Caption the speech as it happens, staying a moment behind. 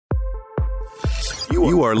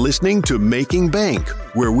You are listening to Making Bank,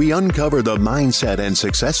 where we uncover the mindset and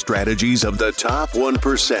success strategies of the top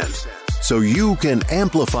 1%, so you can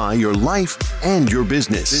amplify your life and your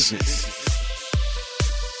business.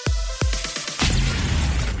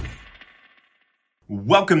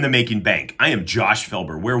 Welcome to Making Bank. I am Josh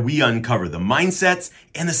Felber, where we uncover the mindsets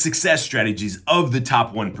and the success strategies of the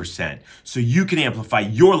top 1%, so you can amplify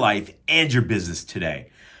your life and your business today.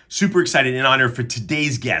 Super excited and honored for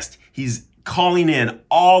today's guest. He's calling in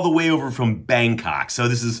all the way over from Bangkok. So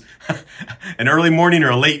this is an early morning or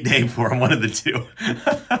a late day for him, one of the two.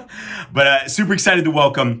 But super excited to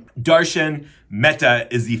welcome Darshan Mehta.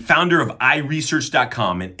 Is the founder of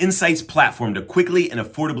iResearch.com, an insights platform to quickly and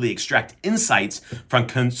affordably extract insights from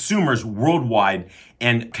consumers worldwide,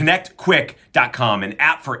 and ConnectQuick.com, an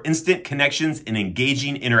app for instant connections and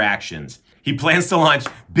engaging interactions. He plans to launch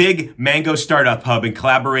Big Mango Startup Hub in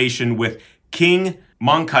collaboration with King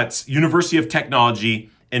Mongkut's University of Technology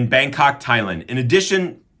in Bangkok, Thailand. In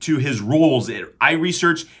addition to his roles at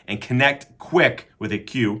iResearch and Connect Quick with a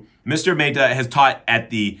Q, Mr. Mehta has taught at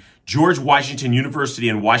the George Washington University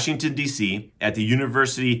in Washington, D.C., at the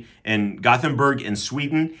University in Gothenburg in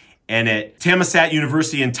Sweden, and at Thammasat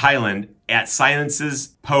University in Thailand, at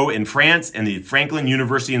Sciences Po in France, and the Franklin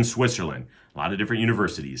University in Switzerland. A lot of different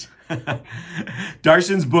universities.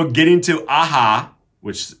 Darshan's book, Getting to AHA,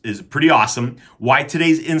 which is pretty awesome, Why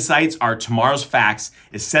Today's Insights Are Tomorrow's Facts,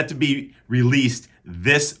 is set to be released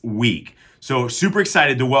this week. So super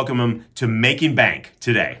excited to welcome him to Making Bank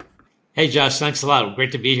today. Hey, Josh, thanks a lot.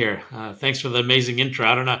 Great to be here. Thanks for the amazing intro.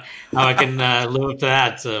 I don't know how I can live up to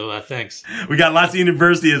that, so thanks. We got lots of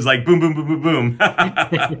universities like boom, boom, boom, boom, boom.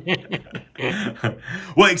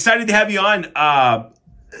 Well, excited to have you on.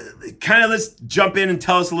 Let's jump in and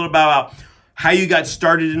tell us a little about how you got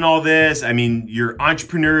started in all this. I mean, your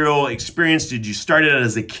entrepreneurial experience. Did you start it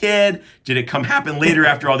as a kid? Did it happen later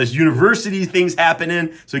after all this university things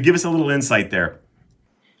happening? So give us a little insight there.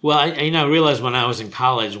 Well, I realized when I was in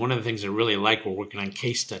college, one of the things I really like were working on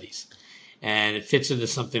case studies. And it fits into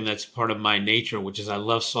something that's part of my nature, which is I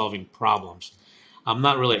love solving problems. I'm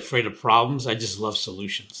not really afraid of problems. I just love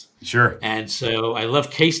solutions. Sure. And so I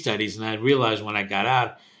love case studies. And I realized when I got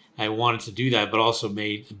out, I wanted to do that, but also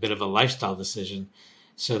made a bit of a lifestyle decision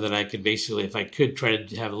so that I could basically, if I could, try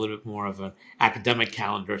to have a little bit more of an academic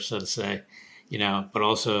calendar, so to say, but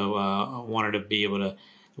also wanted to be able to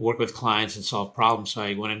work with clients and solve problems. So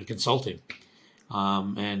I went into consulting,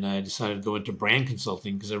 and I decided to go into brand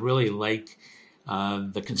consulting because I really like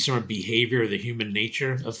the consumer behavior, the human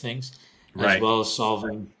nature of things, right, as well as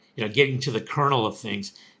solving, getting to the kernel of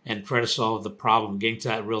things and try to solve the problem, getting to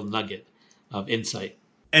that real nugget of insight.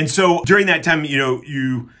 And so during that time,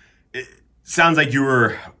 it sounds like you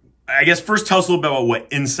were, I guess, first tell us a little bit about what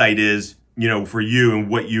insight is, for you and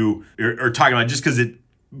what you are talking about, just because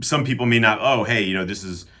some people may not, this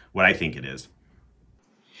is what I think it is.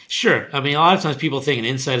 Sure. I mean, a lot of times people think an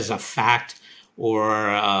insight is a fact or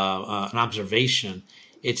an observation.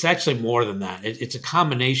 It's actually more than that. It's a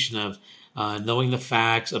combination of knowing the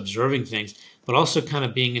facts, observing things, but also kind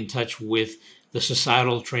of being in touch with the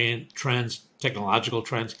societal trends, technological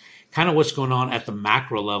trends, kind of what's going on at the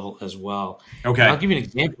macro level as well. Okay. And I'll give you an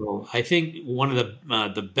example. I think one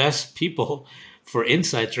of the best people for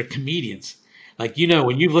insights are comedians. Like,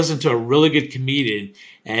 when you've listened to a really good comedian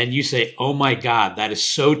and you say, oh my God, that is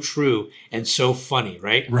so true and so funny,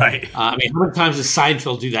 right? Right. How many times does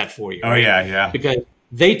Seinfeld do that for you? Oh, right? Yeah. Because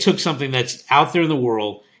they took something that's out there in the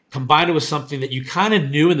world, combined it with something that you kind of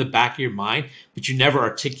knew in the back of your mind, but you never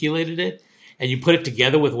articulated it. And you put it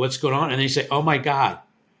together with what's going on, and then you say, oh my God,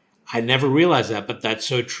 I never realized that, but that's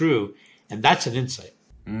so true. And that's an insight.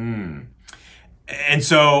 And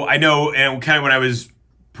so I know, and kind of when I was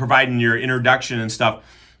providing your introduction and stuff,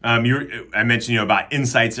 I mentioned, about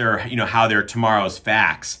insights or, how they're tomorrow's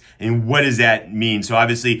facts. And what does that mean? So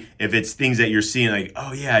obviously, if it's things that you're seeing like,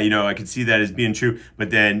 oh yeah, I could see that as being true.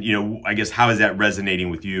 But then, I guess, how is that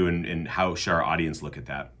resonating with you, and how should our audience look at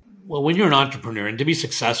that? Well, when you're an entrepreneur and to be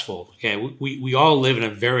successful, okay, we all live in a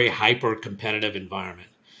very hyper-competitive environment.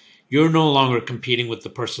 You're no longer competing with the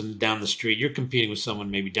person down the street. You're competing with someone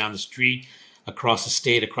maybe down the street, across the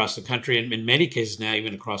state, across the country, and in many cases now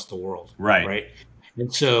even across the world. Right.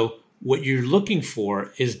 And so what you're looking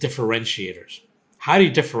for is differentiators. How do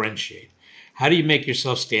you differentiate? How do you make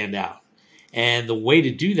yourself stand out? And the way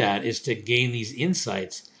to do that is to gain these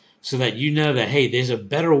insights so that you know that, hey, there's a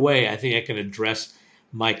better way I think I can address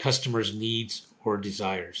my customers' needs or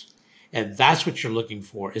desires. And that's what you're looking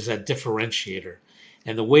for, is that differentiator.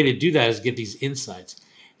 And the way to do that is get these insights.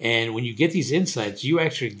 And when you get these insights, you're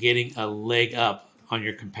actually getting a leg up on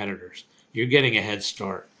your competitors. You're getting a head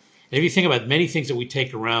start. And if you think about many things that we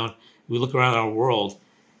take around, we look around our world,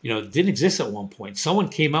 didn't exist at one point. Someone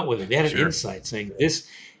came up with it. They had an insight saying this,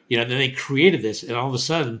 then they created this. And all of a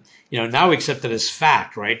sudden, now we accept it as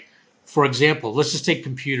fact, right? For example, let's just take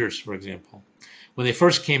computers, for example. When they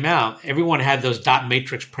first came out, everyone had those dot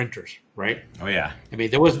matrix printers, right? Oh, yeah. I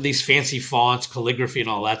mean, there wasn't these fancy fonts, calligraphy, and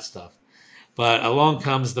all that stuff. But along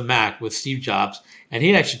comes the Mac with Steve Jobs, and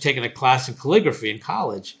he'd actually taken a class in calligraphy in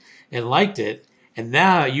college and liked it. And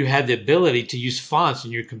now you had the ability to use fonts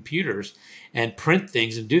in your computers and print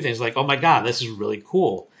things and do things like, oh my God, this is really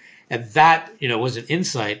cool. And that, was an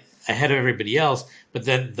insight ahead of everybody else. But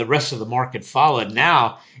then the rest of the market followed.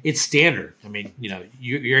 Now it's standard. I mean,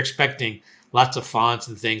 you're expecting lots of fonts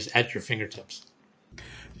and things at your fingertips.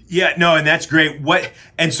 Yeah, no, and that's great.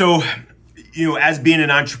 And so, as being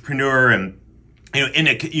an entrepreneur and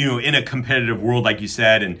in a competitive world, like you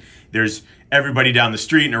said, and there's everybody down the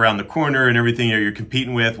street and around the corner and everything that you're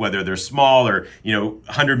competing with, whether they're small or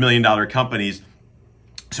 $100 million companies.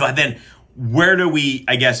 So then, where do we,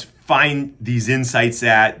 I guess, find these insights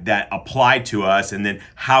that apply to us, and then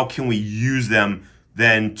how can we use them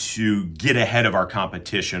then to get ahead of our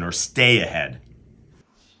competition or stay ahead?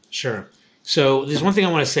 Sure. So there's one thing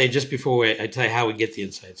I want to say just before I tell you how we get the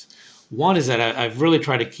insights. One is that I've really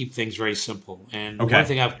tried to keep things very simple. And one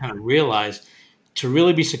thing I've kind of realized, to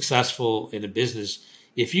really be successful in a business,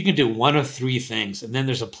 if you can do one of three things and then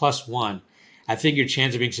there's a plus one, I think your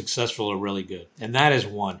chance of being successful are really good. And that is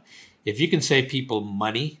one. If you can save people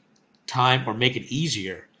money, time, or make it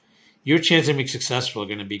easier, your chance of being successful are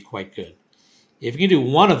going to be quite good. If you can do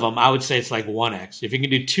one of them, I would say it's like 1x. If you can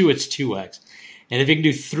do two, it's 2x. And if you can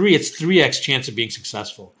do three, it's 3x chance of being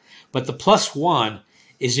successful. But the plus one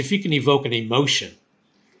is if you can evoke an emotion.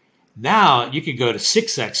 Now you could go to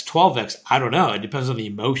 6x, 12x. I don't know. It depends on the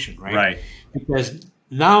emotion, right? Right. Because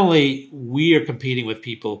not only we are competing with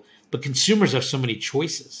people, but consumers have so many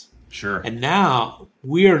choices. Sure. And now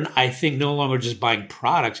we are, I think, no longer just buying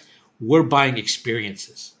products. We're buying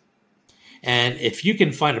experiences. And if you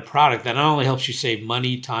can find a product that not only helps you save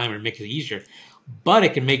money, time, or make it easier, but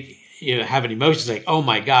it can make have an emotion like, oh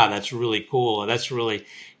my God, that's really cool, or that's really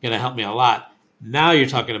going to help me a lot. Now you're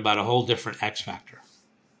talking about a whole different X factor.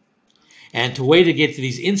 And the way to get to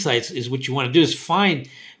these insights is what you want to do is find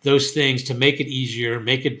those things to make it easier,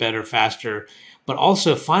 make it better, faster, but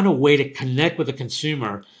also find a way to connect with the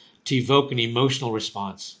consumer to evoke an emotional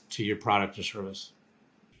response to your product or service.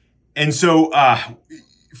 And so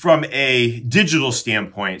from a digital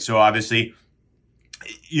standpoint, so obviously,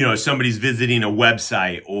 somebody's visiting a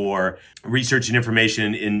website or researching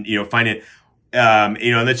information and, finding,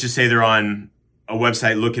 let's just say they're on a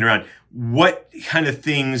website looking around, what kind of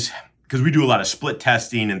things, because we do a lot of split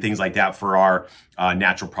testing and things like that for our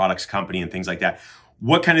natural products company and things like that.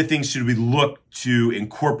 What kind of things should we look to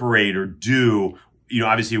incorporate or do?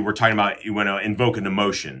 Obviously we're talking about, you want to invoke an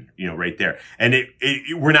emotion, right there. And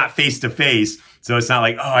we're not face to face. So it's not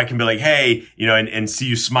like, oh, I can be like, hey, and see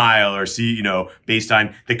you smile or see, based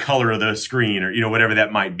on the color of the screen or, whatever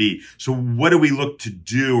that might be. So what do we look to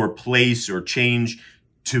do or place or change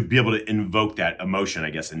to be able to invoke that emotion,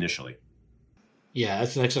 I guess, initially? Yeah,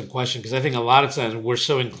 that's an excellent question, because I think a lot of times we're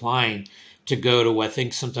so inclined to go to what I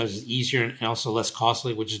think sometimes is easier and also less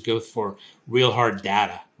costly, which is go for real hard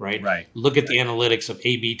data, right? Right. Look at the analytics of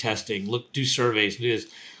A/B testing, do surveys, do this.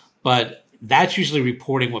 But that's usually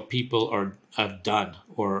reporting what people have done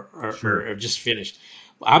or just finished.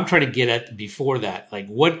 I'm trying to get at before that, like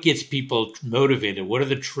what gets people motivated? What are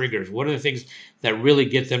the triggers? What are the things that really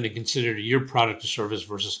get them to consider your product or service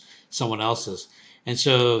versus someone else's? And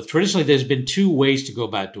so traditionally, there's been two ways to go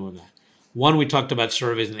about doing that. One, we talked about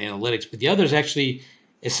surveys and analytics, but the other is actually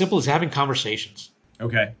as simple as having conversations.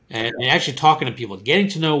 Okay. And actually talking to people, getting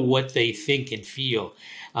to know what they think and feel,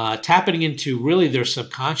 tapping into really their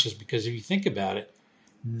subconscious, because if you think about it,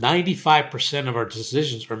 95% of our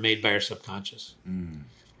decisions are made by our subconscious. Mm.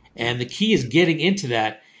 And the key is getting into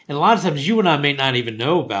that. And a lot of times you and I may not even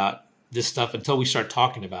know about this stuff until we start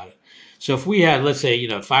talking about it. So if we had, let's say,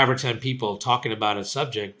 5 or 10 people talking about a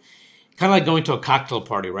subject, kind of like going to a cocktail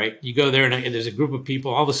party, right? You go there and there's a group of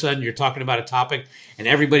people. All of a sudden, you're talking about a topic and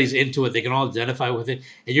everybody's into it. They can all identify with it.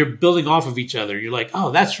 And you're building off of each other. You're like,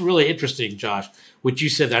 oh, that's really interesting, Josh, what you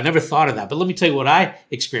said there. I never thought of that. But let me tell you what I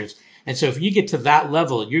experienced. And so if you get to that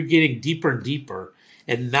level, you're getting deeper and deeper.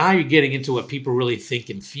 And now you're getting into what people really think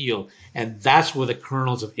and feel. And that's where the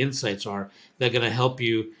kernels of insights are. They're going to help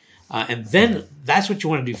you. And then that's what you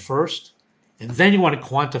want to do first. And then you want to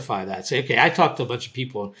quantify that. Say, okay, I talked to a bunch of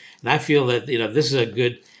people, and I feel that this is a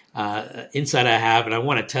good insight I have, and I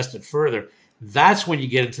want to test it further. That's when you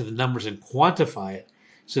get into the numbers and quantify it.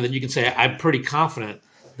 So then you can say, I'm pretty confident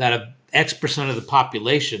that a X percent of the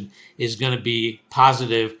population is going to be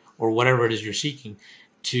positive or whatever it is you're seeking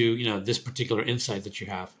to, this particular insight that you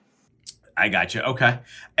have. I got you. Okay.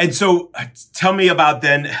 And so tell me about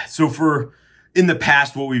then, so for in the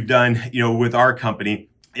past, what we've done, with our company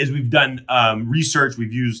is we've done research.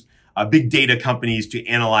 We've used big data companies to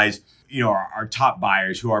analyze, our top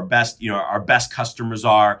buyers, who our best customers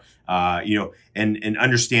are, and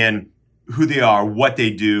understand who they are, what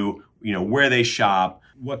they do, where they shop,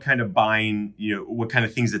 what kind of buying, what kind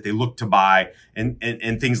of things that they look to buy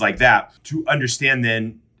and things like that, to understand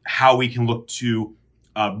then how we can look to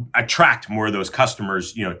attract more of those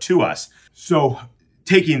customers, to us. So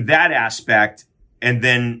taking that aspect and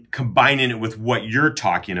then combining it with what you're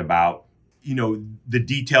talking about, the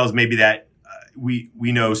details maybe that we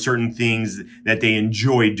know certain things that they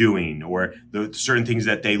enjoy doing, or the certain things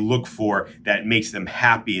that they look for that makes them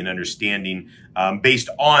happy, and understanding based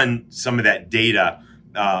on some of that data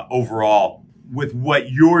overall with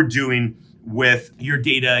what you're doing with your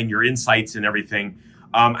data and your insights and everything.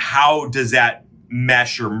 How does that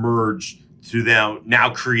mesh or merge to now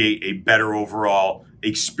create a better overall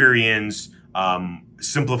experience,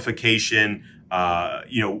 simplification,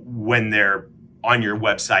 when they're on your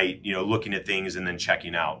website, looking at things and then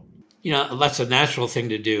checking out? That's a natural thing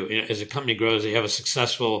to do. As a company grows, they have a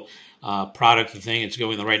successful product and thing, it's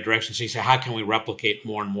going in the right direction. So you say, how can we replicate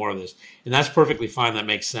more and more of this? And that's perfectly fine. That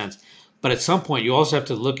makes sense. But at some point, you also have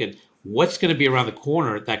to look at what's going to be around the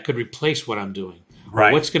corner that could replace what I'm doing.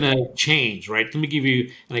 Right. What's going to change, right? Let me give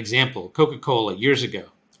you an example. Coca-Cola, years ago,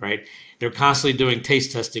 right? They're constantly doing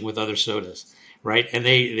taste testing with other sodas, right? And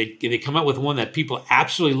they come up with one that people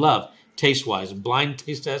absolutely love taste-wise, and blind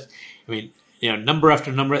taste test. I mean, number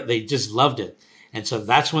after number, they just loved it. And so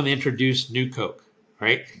that's when they introduced New Coke,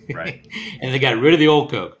 right? Right. And they got rid of the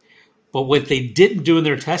old Coke. But what they didn't do in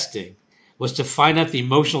their testing was to find out the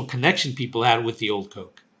emotional connection people had with the old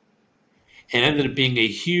Coke. And it ended up being a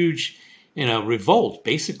huge revolt,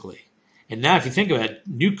 basically. And now if you think about it,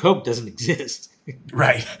 New Coke doesn't exist.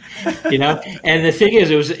 Right. And the thing is,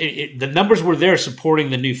 the numbers were there supporting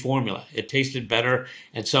the new formula. It tasted better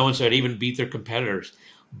and so it even beat their competitors.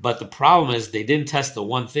 But the problem is they didn't test the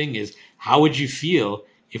one thing is, how would you feel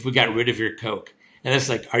if we got rid of your Coke? And it's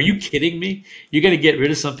like, are you kidding me? You're going to get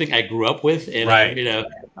rid of something I grew up with and right.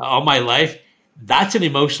 All my life? That's an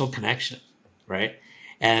emotional connection, right?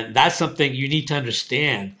 And that's something you need to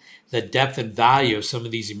understand, the depth and value of some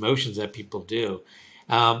of these emotions that people do.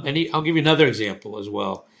 And I'll give you another example as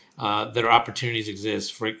well. That opportunities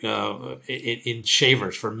exist for in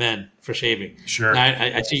shavers for men for shaving. Sure. Now,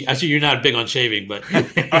 I see you're not big on shaving, but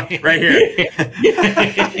right here.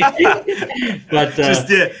 But just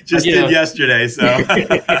did yesterday. So,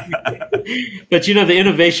 but the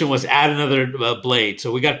innovation was add another blade.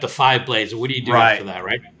 So we got the 5 blades. What do you do after that,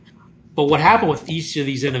 right? But what happened with each of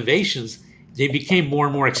these innovations? They became more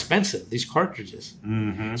and more expensive, these cartridges.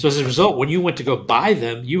 Mm-hmm. So as a result, when you went to go buy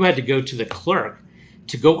them, you had to go to the clerk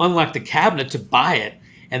to go unlock the cabinet to buy it.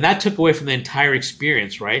 And that took away from the entire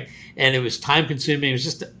experience, right? And it was time consuming. It was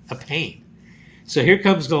just a pain. So here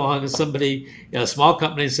comes along somebody, a small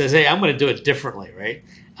company, and says, hey, I'm going to do it differently, right?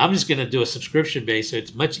 I'm just going to do a subscription base. So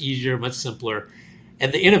it's much easier, much simpler.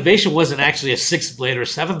 And the innovation wasn't actually a 6th blade or a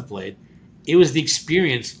 7th blade. It was the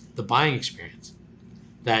experience, the buying experience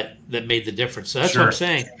that made the difference. So that's what I'm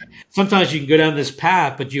saying. Sometimes you can go down this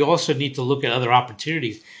path, but you also need to look at other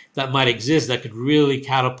opportunities that might exist that could really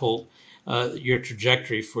catapult your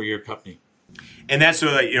trajectory for your company. And that's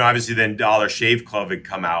so that, obviously then Dollar Shave Club had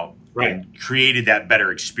come out and created that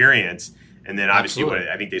better experience. And then obviously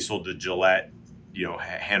I think they sold to Gillette, a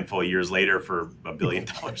handful of years later for $1 billion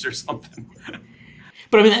or something.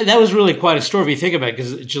 But I mean, that was really quite a story if you think about it,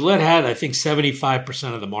 because Gillette had, I think,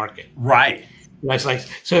 75% of the market. Right. That's like,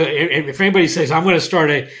 so if anybody says, I'm going to start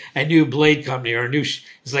a new blade company or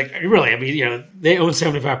it's like, really, I mean, they own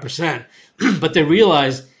 75%, but they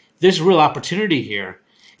realize there's real opportunity here.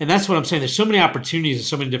 And that's what I'm saying. There's so many opportunities in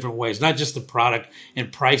so many different ways, not just the product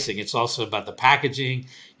and pricing. It's also about the packaging,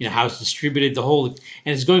 how it's distributed, the whole, and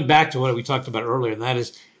it's going back to what we talked about earlier. And that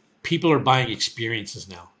is people are buying experiences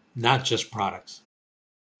now, not just products.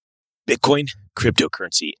 Bitcoin,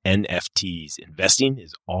 cryptocurrency, NFTs, investing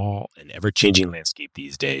is all an ever-changing landscape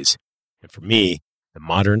these days. And for me, the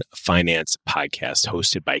Modern Finance podcast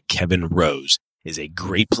hosted by Kevin Rose is a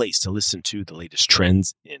great place to listen to the latest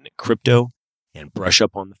trends in crypto and brush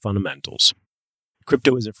up on the fundamentals.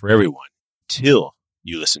 Crypto isn't for everyone till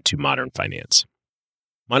you listen to Modern Finance.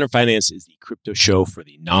 Modern Finance is the crypto show for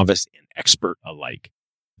the novice and expert alike.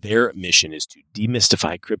 Their mission is to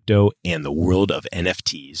demystify crypto and the world of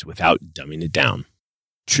NFTs without dumbing it down.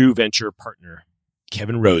 True venture partner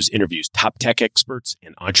Kevin Rose interviews top tech experts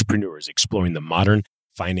and entrepreneurs exploring the modern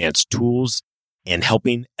finance tools and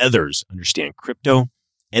helping others understand crypto,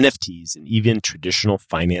 NFTs, and even traditional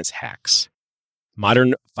finance hacks.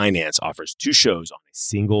 Modern Finance offers 2 shows on a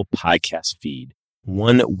single podcast feed,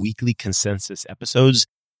 1 weekly consensus episodes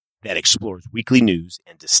that explores weekly news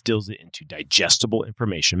and distills it into digestible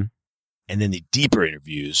information, and then the deeper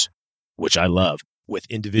interviews, which I love, with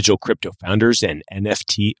individual crypto founders and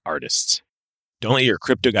NFT artists. Don't let your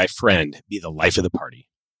crypto guy friend be the life of the party.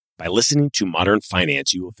 By listening to Modern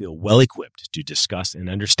Finance, you will feel well equipped to discuss and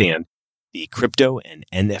understand the crypto and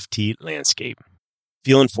NFT landscape.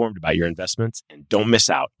 Feel informed about your investments and don't miss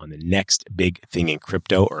out on the next big thing in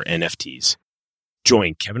crypto or NFTs.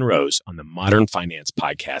 Join Kevin Rose on the Modern Finance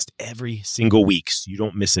podcast every single week so you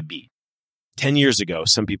don't miss a beat. 10 years ago,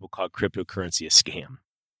 some people called cryptocurrency a scam.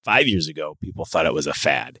 5 years ago, people thought it was a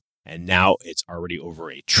fad. And now it's already over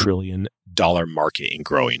 $1 trillion market and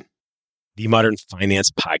growing. The Modern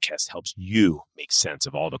Finance podcast helps you make sense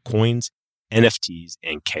of all the coins, NFTs,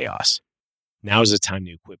 and chaos. Now is the time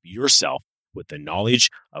to equip yourself with the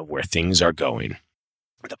knowledge of where things are going.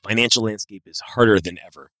 The financial landscape is harder than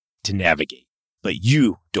ever to navigate, but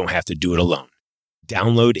you don't have to do it alone.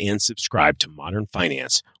 Download and subscribe to Modern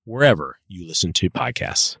Finance wherever you listen to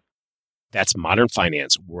podcasts. That's Modern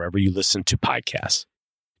Finance wherever you listen to podcasts.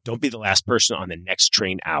 Don't be the last person on the next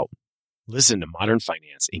train out. Listen to Modern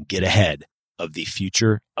Finance and get ahead of the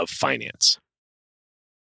future of finance.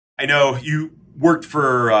 I know you worked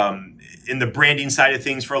for in the branding side of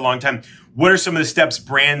things for a long time. What are some of the steps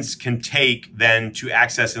brands can take then to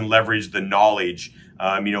access and leverage the knowledge,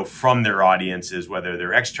 from their audiences, whether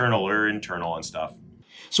they're external or internal and stuff?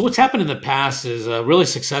 So what's happened in the past is really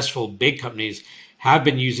successful big companies have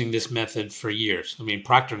been using this method for years. I mean,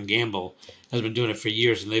 Procter & Gamble has been doing it for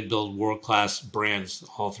years, and they build world-class brands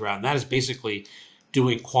all throughout. And that is basically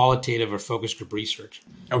doing qualitative or focus group research.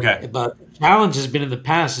 Okay. But the challenge has been in the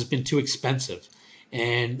past, has been too expensive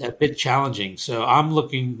and a bit challenging. So I'm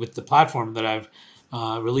looking with the platform that I've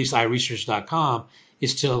released, iResearch.com,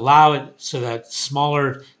 is to allow it so that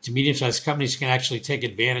smaller to medium-sized companies can actually take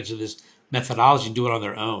advantage of this methodology and do it on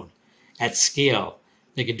their own at scale.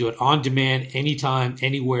 They can do it on demand, anytime,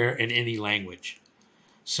 anywhere, in any language.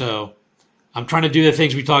 So I'm trying to do the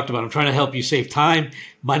things we talked about. I'm trying to help you save time,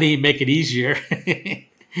 money, make it easier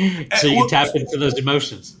so you tap into those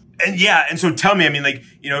emotions. And so tell me,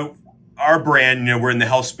 our brand, we're in the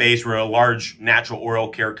health space. We're a large natural oral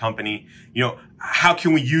care company. How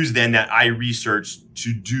can we use then that iResearch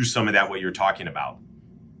to do some of that, what you're talking about?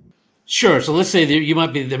 Sure. So let's say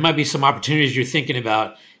there might be some opportunities you're thinking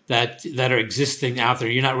about that are existing out there.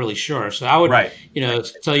 You're not really sure. So I would,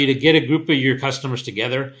 tell you to get a group of your customers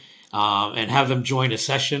together and have them join a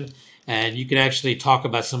session. And you can actually talk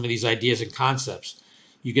about some of these ideas and concepts.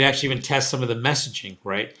 You can actually even test some of the messaging,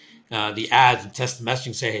 right? The ads, and test the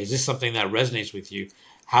messaging. Say, hey, is this something that resonates with you?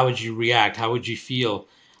 How would you react? How would you feel?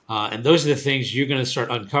 And those are the things you're going to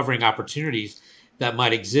start uncovering opportunities that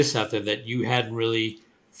might exist out there that you hadn't really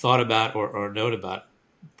thought about or known about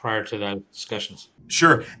prior to those discussions.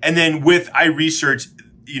 Sure. And then with iResearch,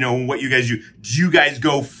 what you guys do you guys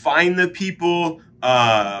go find the people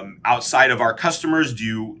outside of our customers? Do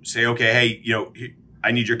you say, okay, hey,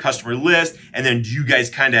 I need your customer list? And then do you guys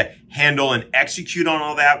kind of handle and execute on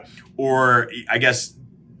all that? Or I guess,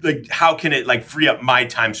 how can it free up my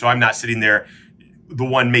time so I'm not sitting there, the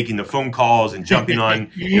one making the phone calls and jumping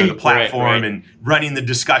on the platform right. and running the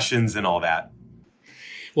discussions and all that?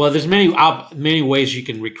 Well, there's many ways you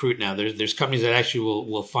can recruit now. There's companies that actually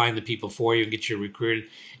will find the people for you and get you recruited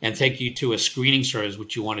and take you to a screening service,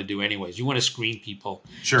 which you want to do anyways. You want to screen people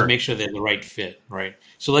to make sure they're the right fit, right?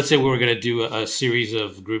 So let's say we were going to do a series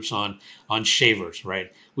of groups on shavers, right?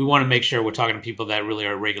 We want to make sure we're talking to people that really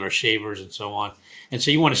are regular shavers and so on. And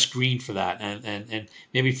so you want to screen for that and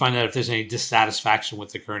maybe find out if there's any dissatisfaction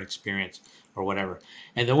with the current experience or whatever.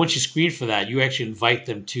 And then once you screen for that, you actually invite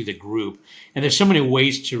them to the group. And there's so many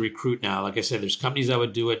ways to recruit now. Like I said, there's companies that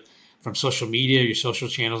would do it from social media, your social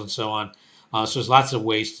channels, and so on. So there's lots of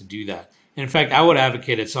ways to do that. And in fact, I would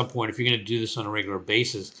advocate at some point, if you're going to do this on a regular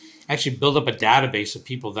basis, actually build up a database of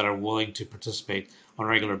people that are willing to participate on a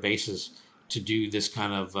regular basis to do this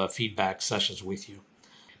kind of feedback sessions with you.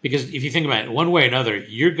 Because if you think about it, one way or another,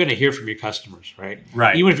 you're going to hear from your customers, right?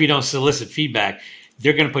 Right. Even if you don't solicit feedback,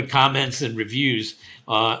 they're going to put comments and reviews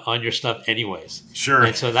on your stuff anyways. Sure.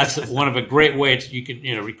 And so that's one of a great ways you can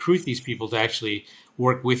recruit these people to actually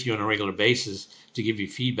work with you on a regular basis to give you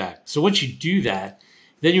feedback. So once you do that,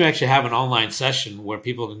 then you actually have an online session where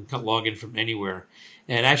people can log in from anywhere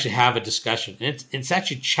and actually have a discussion. And it's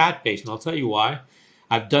actually chat-based, and I'll tell you why.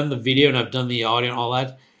 I've done the video and I've done the audio and all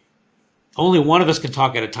that. Only one of us can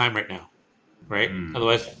talk at a time right now, right?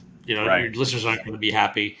 Otherwise, your listeners aren't going to be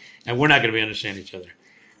happy, and we're not going to be understanding each other.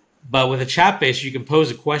 But with a chat-based, you can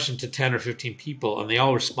pose a question to 10 or 15 people, and they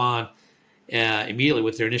all respond immediately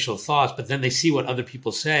with their initial thoughts, but then they see what other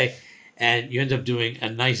people say, and you end up doing a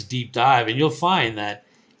nice deep dive, and you'll find that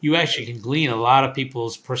you actually can glean a lot of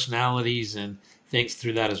people's personalities and things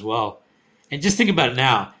through that as well. And just think about it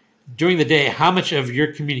now. During the day, how much of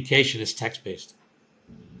your communication is text-based?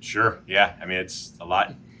 Sure. Yeah. I mean, it's a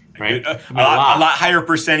lot, right? A lot higher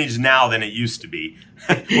percentage now than it used to be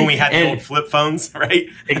when we had the old flip phones, right?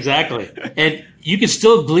 Exactly. And you can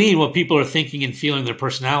still glean what people are thinking and feeling, their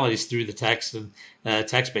personalities through the text and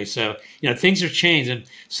text-based. So, things have changed. And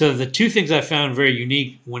so the two things I found very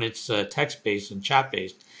unique when it's text-based and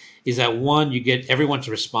chat-based is that, one, you get everyone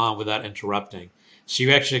to respond without interrupting. So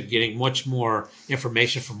you're actually getting much more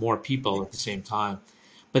information from more people at the same time.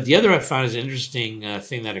 But the other I found is an interesting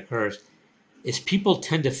thing that occurs is people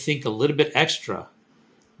tend to think a little bit extra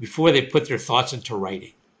before they put their thoughts into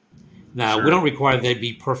writing. Now, We don't require they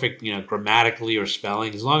be perfect, grammatically or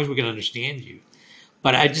spelling, as long as we can understand you.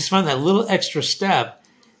 But I just found that little extra step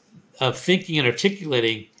of thinking and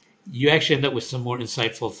articulating, you actually end up with some more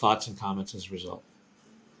insightful thoughts and comments as a result.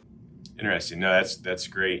 Interesting. No, that's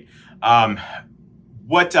great.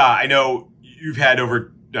 What I know you've had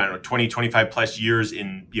over 20, 25 plus years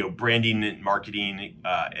in branding and marketing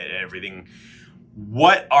and everything.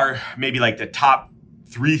 What are maybe like the top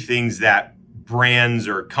 3 things that brands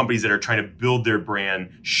or companies that are trying to build their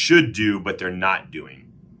brand should do, but they're not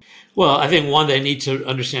doing? Well, I think one, they need to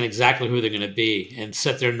understand exactly who they're going to be and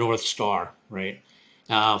set their North Star, right?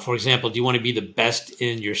 For example, do you want to be the best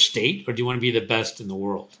in your state or do you want to be the best in the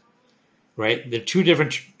world, right? They're two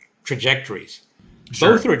different trajectories.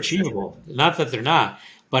 Sure. Both are achievable. Not that they're not.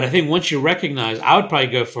 But I think once you recognize, I would probably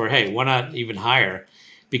go for, hey, why not even higher?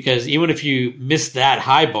 Because even if you miss that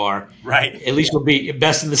high bar, right, at least you'll be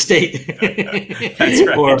best in the state. That's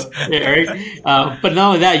right. Right? But not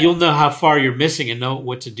only that, you'll know how far you're missing and know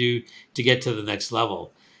what to do to get to the next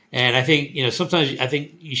level. And I think, sometimes I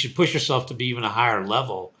think you should push yourself to be even a higher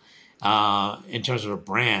level in terms of a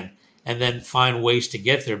brand, and then find ways to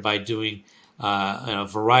get there by doing a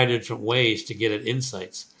variety of different ways to get at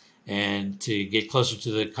insights and to get closer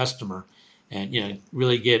to the customer and,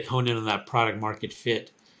 really get honed in on that product market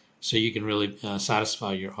fit so you can really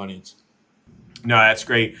satisfy your audience. No, that's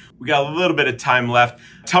great. We got a little bit of time left.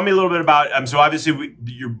 Tell me a little bit about, so obviously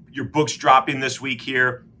your book's dropping this week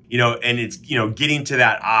here, and it's, getting to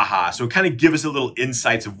that aha. So kind of give us a little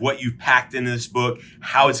insights of what you've packed in this book,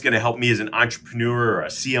 how it's going to help me as an entrepreneur or a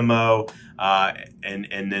CMO,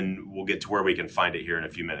 and then we'll get to where we can find it here in a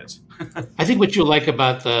few minutes. I think what you like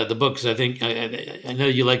about the book, because I think I know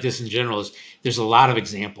you like this in general, is there's a lot of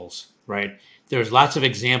examples, right? There's lots of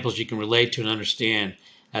examples you can relate to and understand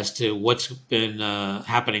as to what's been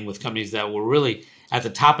happening with companies that were really at the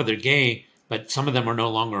top of their game, but some of them are no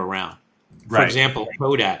longer around. For Right. example,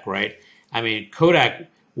 Kodak, right? I mean, Kodak,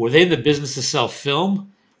 were they in the business to sell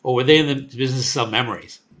film or were they in the business to sell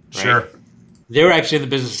memories? Right? Sure. They were actually in the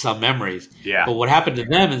business to sell memories. Yeah. But what happened to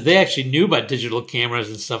them is they actually knew about digital cameras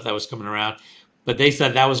and stuff that was coming around, but they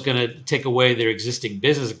thought that was going to take away their existing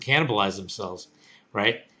business and cannibalize themselves,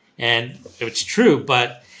 right? And it's true,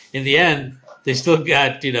 but in the end, they still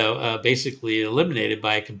got, basically eliminated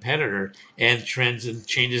by a competitor and trends and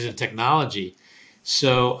changes in technology.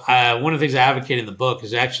 So one of the things I advocate in the book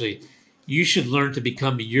is actually you should learn to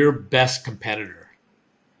become your best competitor,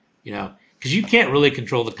 because you can't really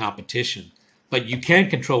control the competition, but you can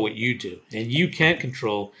control what you do, and you can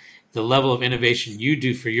control the level of innovation you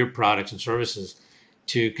do for your products and services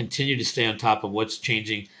to continue to stay on top of what's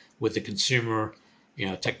changing with the consumer,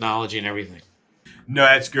 technology and everything. No,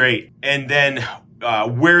 that's great. And then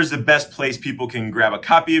where's the best place people can grab a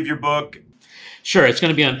copy of your book? Sure. It's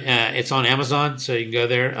going to be it's on Amazon, so you can go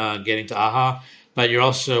there, getting to AHA, but you're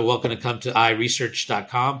also welcome to come to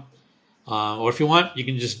iResearch.com. Or if you want, you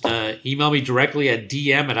can just email me directly at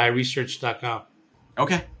dm@iresearch.com.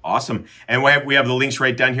 Okay, awesome. And we have the links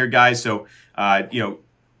right down here, guys. So,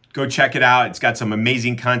 go check it out. It's got some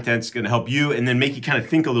amazing content. It's going to help you and then make you kind of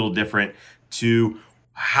think a little different to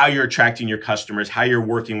how you're attracting your customers, how you're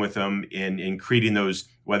working with them in creating those,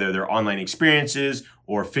 whether they're online experiences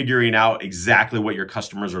or figuring out exactly what your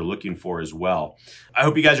customers are looking for as well. I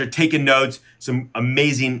hope you guys are taking notes, some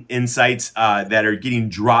amazing insights that are getting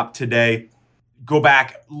dropped today. Go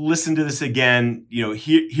back, listen to this again,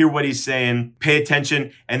 hear what he's saying, pay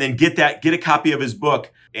attention, and then get a copy of his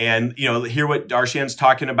book and, hear what Darshan's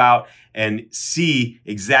talking about and see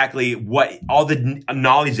exactly what all the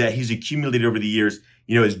knowledge that he's accumulated over the years,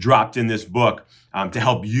 is dropped in this book to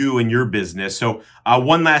help you and your business. So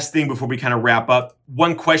one last thing before we kind of wrap up.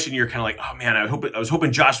 One question you're kind of like, oh man, I was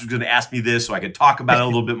hoping Josh was going to ask me this so I could talk about it a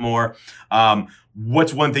little bit more.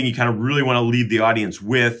 What's one thing you kind of really want to leave the audience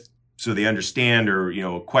with so they understand, or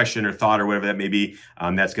a question or thought or whatever that may be,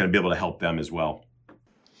 that's going to be able to help them as well?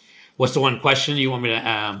 What's the one question you want me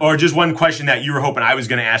to? Or just one question that you were hoping I was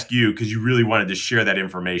going to ask you because you really wanted to share that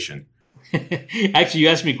information. Actually, you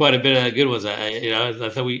asked me quite a bit of good ones. I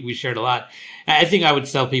thought we shared a lot. I think I would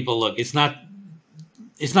tell people, look, it's not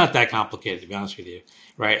that complicated, to be honest with you,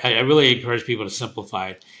 right? I really encourage people to simplify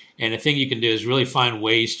it. And the thing you can do is really find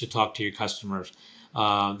ways to talk to your customers.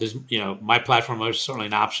 There's, my platform is certainly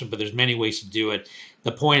an option, but there's many ways to do it.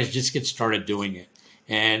 The point is just get started doing it.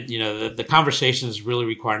 And, the conversations really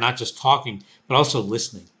require not just talking, but also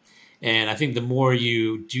listening. And I think the more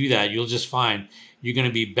you do that, you'll just find you're going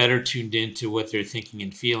to be better tuned into what they're thinking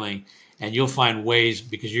and feeling. And you'll find ways,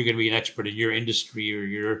 because you're going to be an expert in your industry or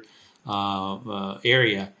your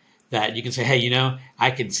area, that you can say, hey,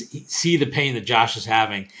 I can see the pain that Josh is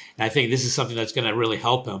having. And I think this is something that's going to really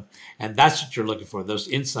help him. And that's what you're looking for, those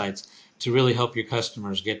insights to really help your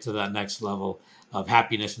customers get to that next level of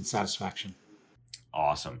happiness and satisfaction.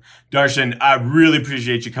 Awesome. Darshan, I really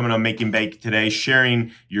appreciate you coming on Making Bank today,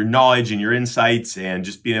 sharing your knowledge and your insights and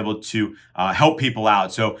just being able to help people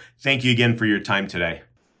out. So thank you again for your time today.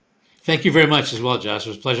 Thank you very much as well, Josh. It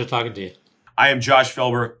was a pleasure talking to you. I am Josh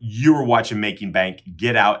Felber. You are watching Making Bank.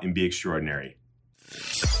 Get out and be extraordinary.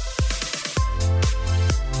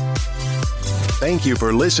 Thank you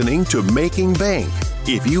for listening to Making Bank.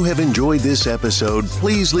 If you have enjoyed this episode,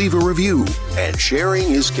 please leave a review, and sharing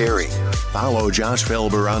is caring. Follow Josh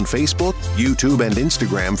Felber on Facebook, YouTube, and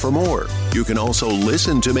Instagram for more. You can also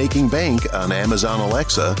listen to Making Bank on Amazon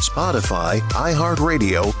Alexa, Spotify,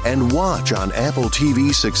 iHeartRadio, and watch on Apple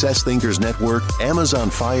TV, Success Thinkers Network, Amazon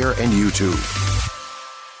Fire, and YouTube.